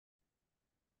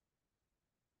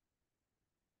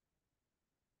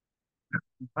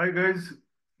Hi guys.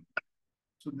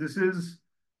 So this is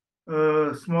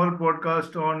a small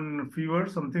podcast on fever,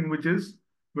 something which is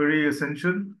very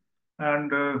essential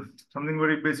and something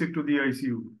very basic to the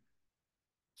ICU.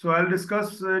 So I'll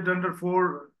discuss it under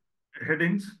four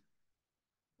headings.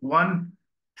 One,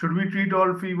 should we treat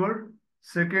all fever?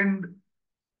 Second,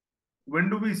 when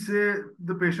do we say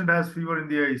the patient has fever in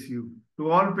the ICU?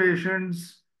 To all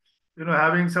patients,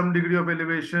 having some degree of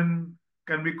elevation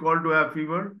can be called to have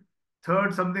fever.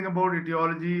 Third, something about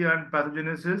etiology and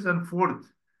pathogenesis. And fourth,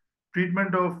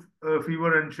 treatment of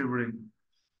fever and shivering.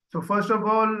 So first of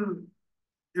all,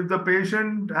 if the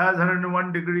patient has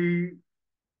 101 degree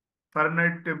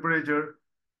Fahrenheit temperature,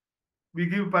 we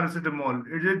give paracetamol.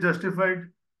 Is it justified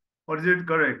or is it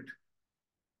correct?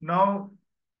 Now,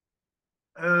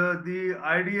 the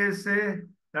IDSA,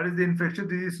 that is the Infectious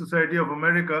Disease Society of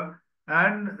America,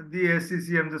 and the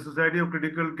SCCM, the Society of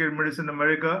Critical Care Medicine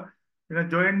America, in a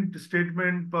joint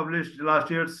statement published last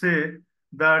year, say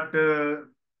that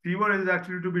fever is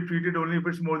actually to be treated only if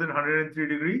it's more than 103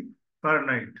 degree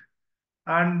Fahrenheit.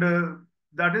 And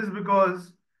that is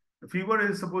because fever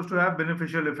is supposed to have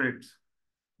beneficial effects.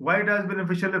 Why it has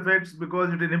beneficial effects?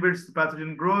 Because it inhibits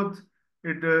pathogen growth,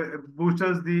 it boosts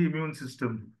the immune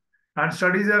system. And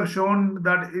studies have shown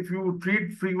that if you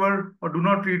treat fever or do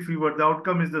not treat fever, the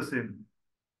outcome is the same.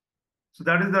 So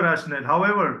that is the rationale.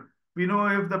 However, we know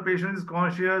if the patient is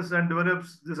conscious and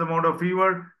develops this amount of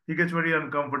fever, he gets very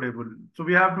uncomfortable. So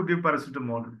we have to give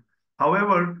paracetamol.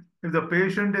 However, if the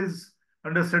patient is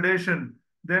under sedation,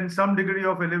 then some degree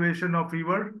of elevation of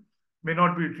fever may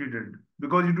not be treated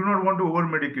because you do not want to over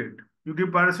medicate. You give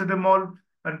paracetamol,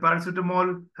 and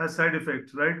paracetamol has side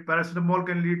effects, right? Paracetamol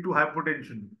can lead to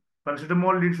hypotension.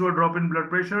 Paracetamol leads to a drop in blood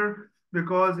pressure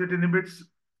because it inhibits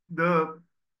the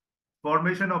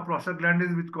formation of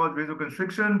prostaglandins, which cause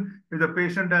vasoconstriction. If the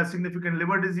patient has significant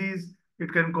liver disease,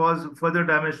 it can cause further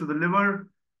damage to the liver.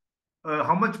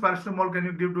 How much paracetamol can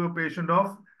you give to a patient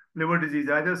of liver disease,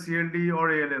 either CLD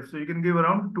or ALF? So you can give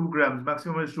around 2 grams,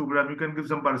 maximum is 2 grams. You can give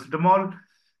some paracetamol.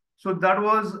 So that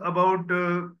was about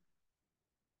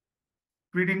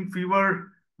treating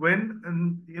fever when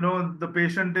the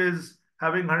patient is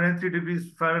having 103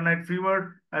 degrees Fahrenheit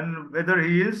fever and whether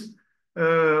he is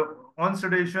uh, on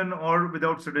sedation or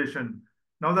without sedation.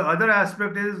 Now the other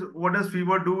aspect is, what does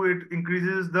fever do? It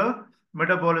increases the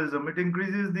metabolism. It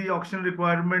increases the oxygen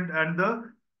requirement and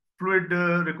the fluid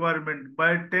requirement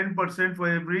by 10% for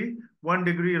every 1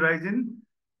 degree rise in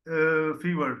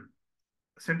fever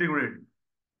centigrade.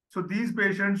 So these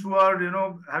patients who are,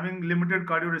 having limited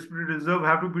cardiorespiratory reserve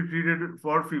have to be treated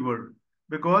for fever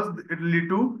because it will lead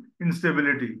to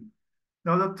instability.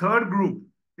 Now, the third group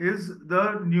is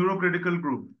the neurocritical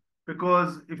group,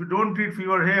 because if you don't treat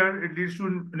fever here, it leads to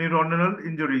neuronal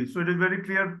injury. So it is very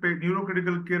clear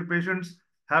neurocritical care patients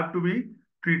have to be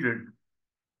treated.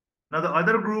 Now, the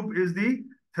other group is the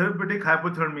therapeutic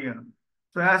hypothermia.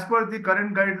 So as per the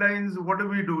current guidelines, what do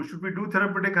we do? Should we do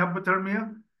therapeutic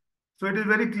hypothermia? So it is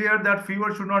very clear that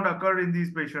fever should not occur in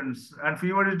these patients, and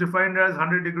fever is defined as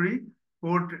 100-degree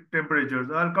core temperatures.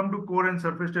 I'll come to core and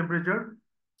surface temperature.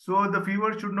 So the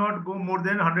fever should not go more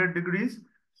than 100 degrees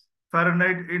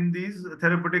Fahrenheit in these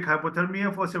therapeutic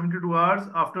hypothermia for 72 hours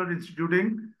after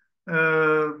instituting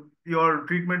your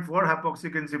treatment for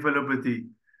hypoxic encephalopathy.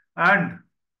 And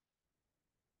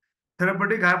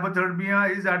therapeutic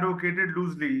hypothermia is advocated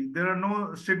loosely. There are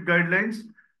no strict guidelines.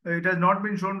 It has not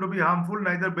been shown to be harmful,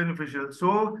 neither beneficial.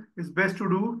 So it's best to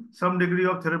do some degree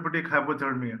of therapeutic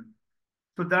hypothermia.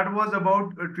 So that was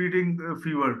about treating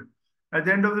fever. At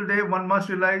the end of the day, one must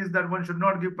realize that one should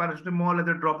not give paracetamol at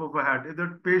the drop of a hat. If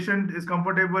the patient is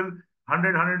comfortable,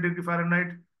 100 degree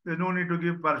Fahrenheit, there's no need to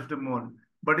give paracetamol.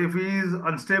 But if he is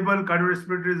unstable,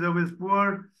 cardiorespiratory reserve is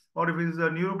poor, or if he is a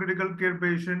neurocritical care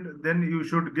patient, then you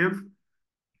should give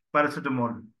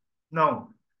paracetamol. Now,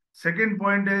 second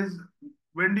point is,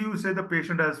 when do you say the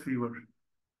patient has fever?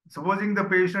 Supposing the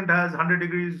patient has 100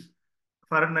 degrees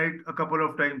Fahrenheit a couple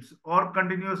of times or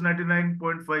continuous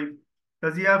 99.5,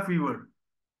 does he have fever?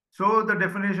 So the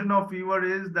definition of fever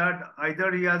is that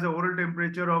either he has a oral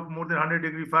temperature of more than 100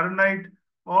 degree Fahrenheit,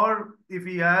 or if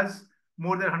he has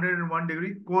more than 101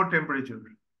 degree core temperature.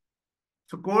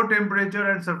 So core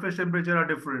temperature and surface temperature are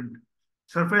different.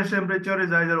 Surface temperature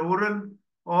is either oral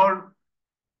or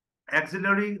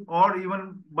axillary or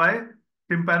even by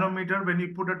tympanometer when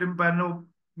you put a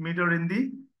tympanometer in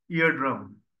the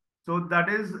eardrum. So that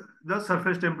is the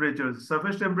surface temperature.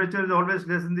 Surface temperature is always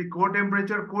less than the core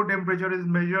temperature. Core temperature is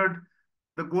measured.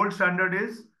 The gold standard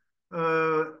is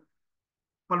uh,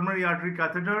 pulmonary artery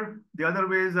catheter. The other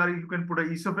ways are, you can put a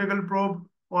esophageal probe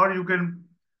or you can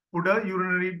put a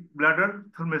urinary bladder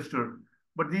thermistor.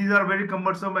 but these are very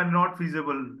cumbersome and not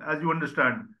feasible, as you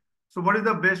understand. So what is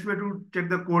the best way to check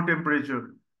the core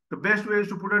temperature? The best way is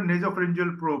to put a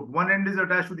nasopharyngeal probe. One end is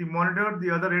attached to the monitor,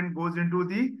 the other end goes into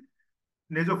the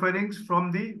nasopharynx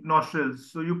from the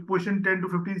nostrils. So you push in 10 to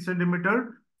 15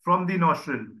 centimeter from the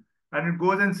nostril, and it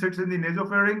goes and sits in the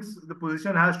nasopharynx. The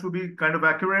position has to be kind of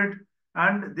accurate,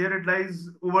 and there it lies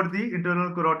over the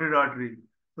internal carotid artery.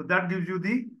 So that gives you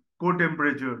the core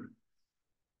temperature.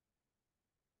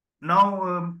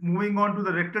 Now, moving on to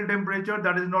the rectal temperature,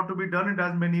 that is not to be done. It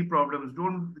has many problems.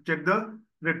 Don't check the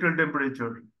rectal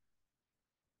temperature.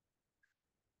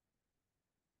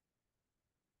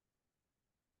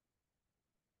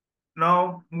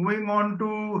 Now, moving on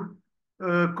to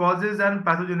causes and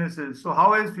pathogenesis. So,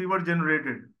 how is fever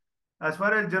generated? As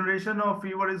far as generation of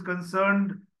fever is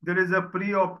concerned, there is a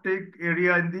preoptic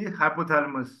area in the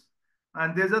hypothalamus,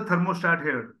 and there's a thermostat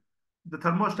here. The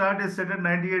thermostat is set at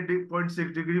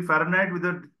 98.6 degree Fahrenheit with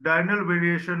a diurnal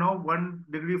variation of 1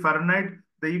 degree Fahrenheit.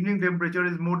 The evening temperature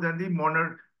is more than the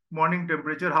morning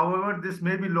temperature. However, this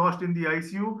may be lost in the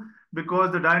ICU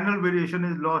because the diurnal variation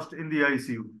is lost in the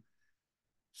ICU.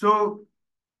 So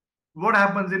what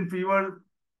happens in fever?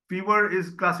 Fever is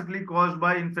classically caused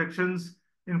by infections,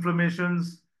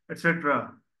 inflammations,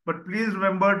 etc. But please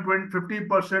remember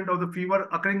 50% of the fever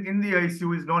occurring in the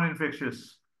ICU is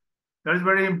non-infectious. That is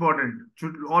very important.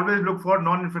 Should always look for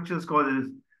non-infectious causes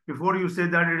before you say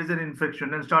that it is an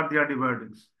infection and start the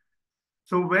antibiotics.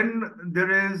 So when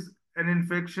there is an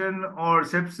infection or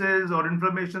sepsis or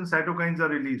inflammation, cytokines are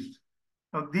released.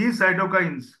 Now these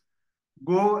cytokines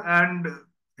go and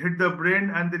hit the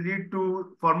brain and they lead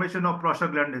to formation of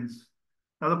prostaglandins.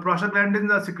 Now the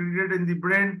prostaglandins are secreted in the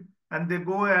brain and they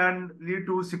go and lead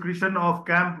to secretion of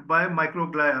CAMP by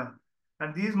microglia.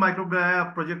 And these microglia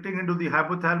are projecting into the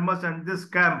hypothalamus, and this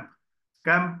CAMP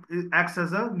acts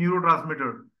as a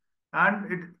neurotransmitter,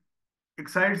 and it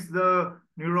excites the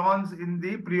neurons in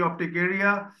the preoptic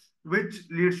area, which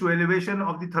leads to elevation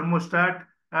of the thermostat,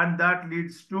 and that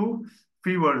leads to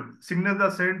fever. Signals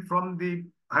are sent from the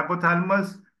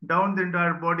hypothalamus down the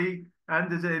entire body,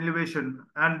 and there's an elevation.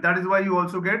 And that is why you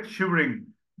also get shivering,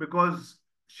 because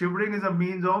shivering is a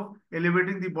means of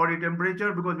elevating the body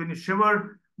temperature, because when you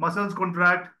shiver, muscles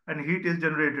contract and heat is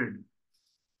generated.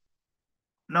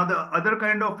 Now, the other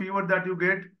kind of fever that you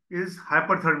get is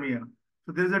hyperthermia.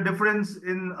 So there is a difference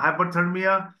in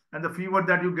hyperthermia and the fever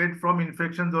that you get from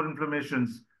infections or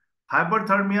inflammations.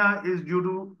 Hyperthermia is due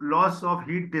to loss of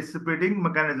heat dissipating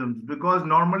mechanisms, because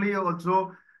normally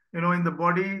also, in the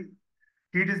body,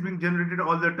 heat is being generated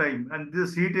all the time, and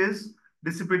this heat is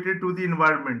dissipated to the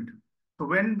environment. So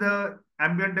when the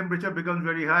ambient temperature becomes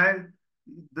very high,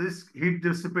 this heat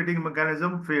dissipating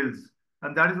mechanism fails,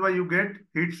 and that is why you get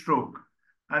heat stroke.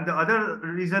 And the other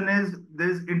reason is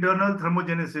there's internal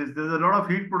thermogenesis. There's a lot of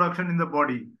heat production in the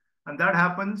body, and that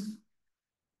happens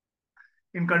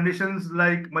in conditions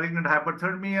like malignant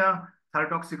hyperthermia,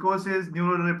 thyrotoxicosis,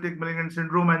 neuroleptic malignant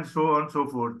syndrome, and so on and so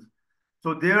forth.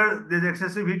 So there's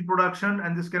excessive heat production,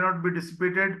 and this cannot be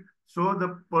dissipated. So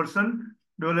the person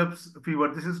develops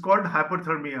fever. This is called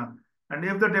hyperthermia. And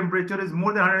if the temperature is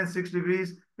more than 106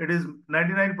 degrees, it is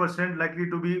 99% likely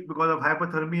to be because of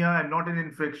hypothermia and not an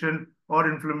infection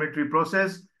or inflammatory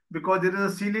process, because there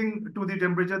is a ceiling to the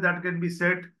temperature that can be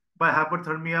set by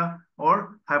hyperthermia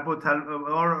or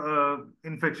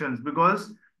infections,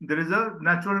 because there is a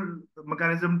natural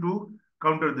mechanism to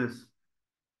counter this.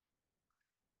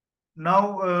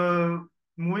 Now,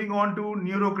 moving on to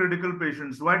neurocritical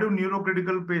patients. Why do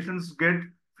neurocritical patients get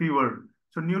fever?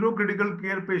 So neurocritical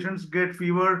care patients get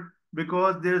fever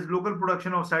because there is local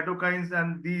production of cytokines,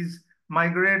 and these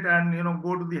migrate and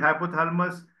go to the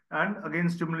hypothalamus and again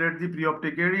stimulate the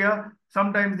preoptic area.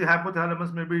 Sometimes the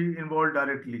hypothalamus may be involved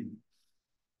directly.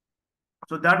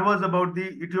 So that was about the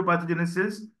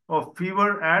etiopathogenesis of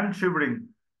fever and shivering.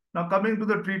 Now coming to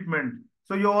the treatment.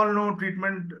 So you all know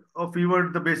treatment of fever,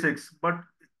 the basics, but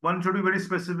one should be very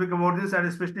specific about this, and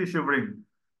especially shivering.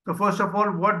 So first of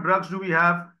all, what drugs do we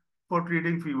have for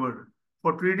treating fever?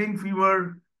 For treating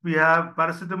fever, we have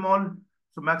paracetamol.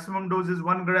 So maximum dose is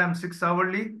 1 gram 6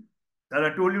 hourly. As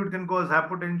I told you, it can cause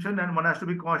hypotension, and one has to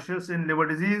be cautious in liver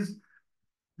disease.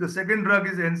 The second drug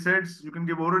is NSAIDs. You can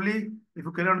give orally. If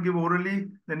you cannot give orally,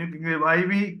 then you can give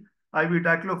IV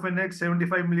diclofenac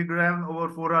 75 milligram over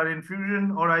 4-hour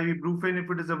infusion, or IV brufen if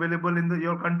it is available in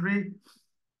your country.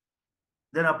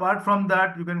 Then apart from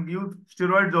that, you can give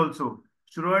steroids also.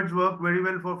 Steroids work very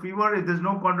well for fever. If there's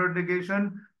no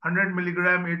contraindication, 100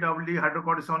 milligram 8-hourly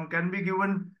hydrocortisone can be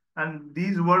given, and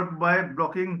these work by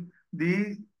blocking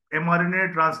the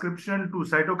mRNA transcription to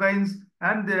cytokines,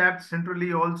 and they act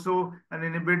centrally also and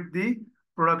inhibit the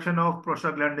production of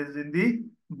prostaglandins in the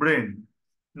brain.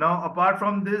 Now, apart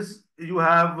from this, you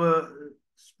have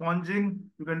sponging.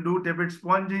 You can do tepid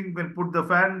sponging. You can put the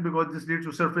fan because this leads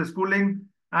to surface cooling.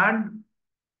 And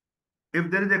if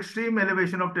there is extreme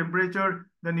elevation of temperature,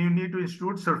 then you need to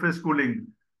institute surface cooling.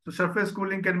 So surface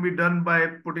cooling can be done by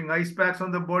putting ice packs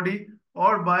on the body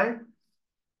or by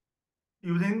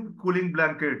using cooling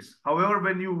blankets. However,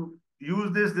 when you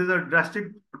use this, there's a drastic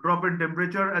drop in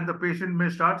temperature and the patient may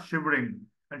start shivering.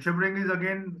 And shivering is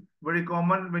again very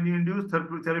common when you induce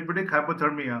therapeutic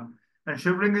hypothermia. And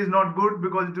shivering is not good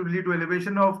because it will lead to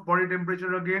elevation of body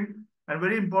temperature again. And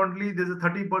very importantly, there's a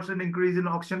 30% increase in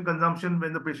oxygen consumption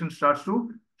when the patient starts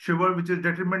to shiver, which is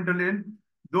detrimental in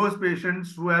those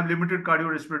patients who have limited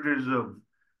cardiorespiratory reserve.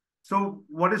 So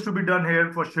what is to be done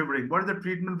here for shivering? What is the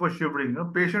treatment for shivering?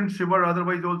 Patients shiver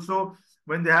otherwise also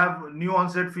when they have new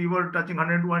onset fever touching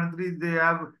 100 to 103, they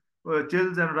have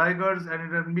chills and rigors and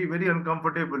it can be very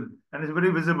uncomfortable and it's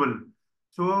very visible.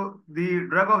 So the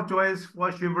drug of choice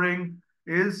for shivering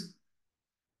is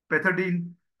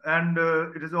pethidine and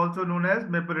it is also known as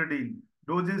meperidine.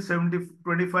 Dose is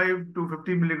 25 to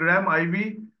 50 milligram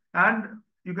IV and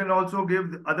you can also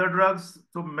give other drugs.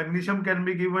 So magnesium can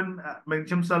be given,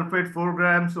 magnesium sulfate 4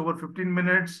 grams over 15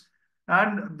 minutes.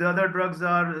 And the other drugs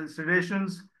are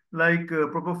sedations like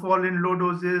propofol in low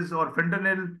doses or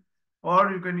fentanyl, or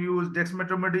you can use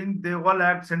dexmedetomidine. They all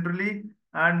act centrally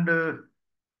and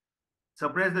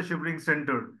suppress the shivering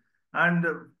center. And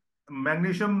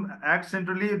magnesium acts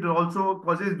centrally. It also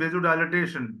causes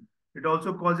vasodilatation. It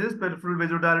also causes peripheral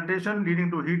vasodilatation leading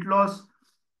to heat loss.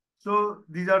 So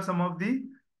these are some of the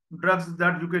drugs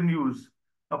that you can use.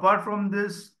 Apart from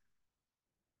this,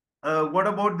 what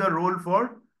about the role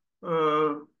for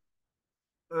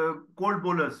cold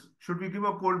bolus? Should we give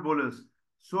a cold bolus?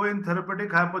 So in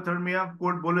therapeutic hypothermia,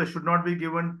 cold bolus should not be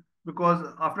given because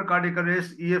after cardiac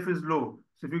arrest, EF is low.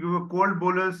 So if you give a cold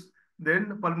bolus,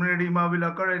 then pulmonary edema will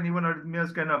occur and even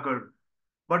arrhythmias can occur.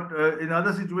 But in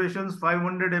other situations,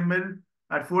 500 ml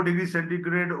at 4 degrees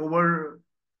centigrade over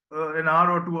an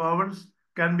hour or 2 hours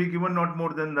can be given, not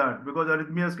more than that, because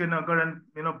arrhythmias can occur and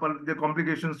the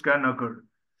complications can occur.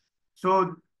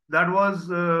 So that was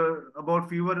about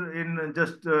fever in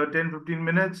just 10-15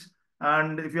 minutes.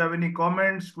 And if you have any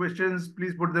comments, questions,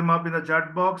 please put them up in the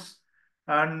chat box.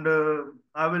 And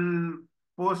I will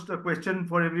post a question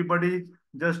for everybody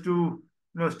just to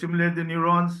stimulate the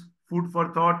neurons, food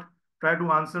for thought. Try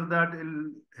to answer that. It'll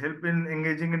help in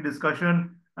engaging in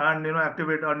discussion and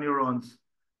activate our neurons.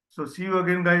 So see you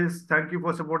again, guys. Thank you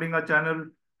for supporting our channel.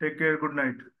 Take care. Good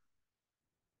night.